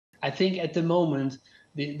I think at the moment,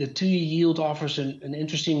 the 2-year yield offers an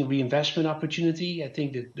interesting reinvestment opportunity. I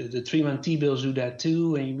think that the 3-month T-bills do that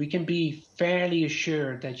too. And we can be fairly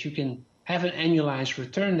assured that you can have an annualized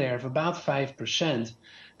return there of about 5%,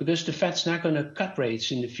 because the Fed's not going to cut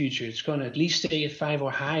rates in the future. It's going to at least stay at 5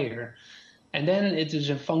 or higher. And then it is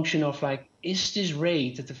a function of like, is this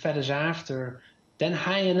rate that the Fed is after then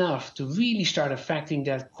high enough to really start affecting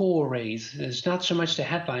that core rate? It's not so much the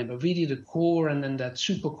headline, but really the core and then that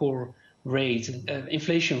super core rate,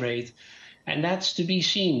 inflation rate. And that's to be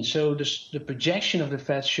seen. So the projection of the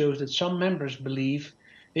Fed shows that some members believe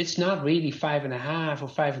it's not really 5.5 or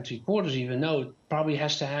 5.75 even, though it probably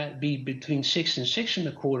has to be between 6 and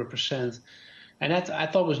 6.25%. And that I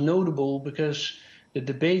thought was notable, because the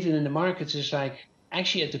debate in the markets is like,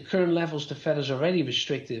 actually at the current levels, the Fed is already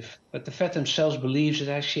restrictive, but the Fed themselves believes it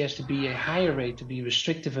actually has to be a higher rate to be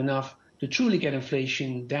restrictive enough to truly get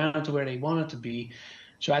inflation down to where they want it to be.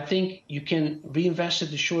 So I think you can reinvest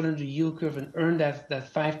at the short end of the yield curve and earn that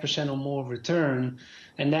 5% or more return.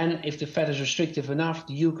 And then if the Fed is restrictive enough,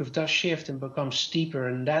 the yield curve does shift and becomes steeper,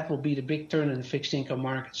 and that will be the big turn in the fixed income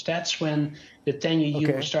markets. That's when the 10-year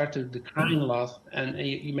yield will start to decline a lot, and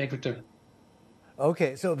you make return.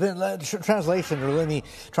 Okay, so then translation, or let me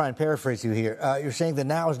try and paraphrase you here. You're saying that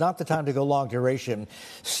now is not the time to go long duration.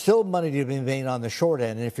 Still money to be made on the short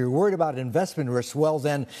end. And if you're worried about investment risks, well,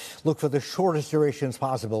 then look for the shortest durations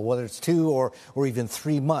possible, whether it's 2 or even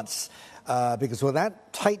 3 months. Because with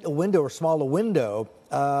that tight a window or small a window,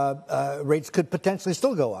 rates could potentially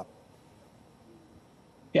still go up.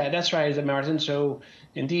 Yeah, that's right, Martin. So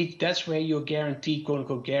indeed, that's where your guaranteed, quote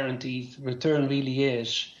unquote, guaranteed return really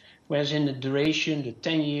is. Whereas in the duration, the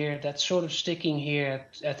 10-year, that's sort of sticking here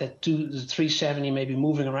at that 370, maybe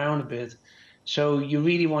moving around a bit. So you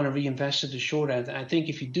really want to reinvest at the short end. I think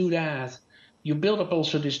if you do that, you build up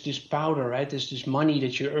also this powder, right? This money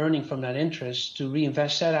that you're earning from that interest to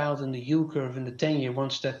reinvest that out in the yield curve in the 10-year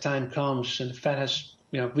once that time comes and the Fed has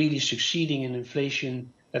really succeeding in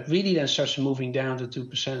inflation, that really then starts moving down to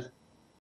 2%.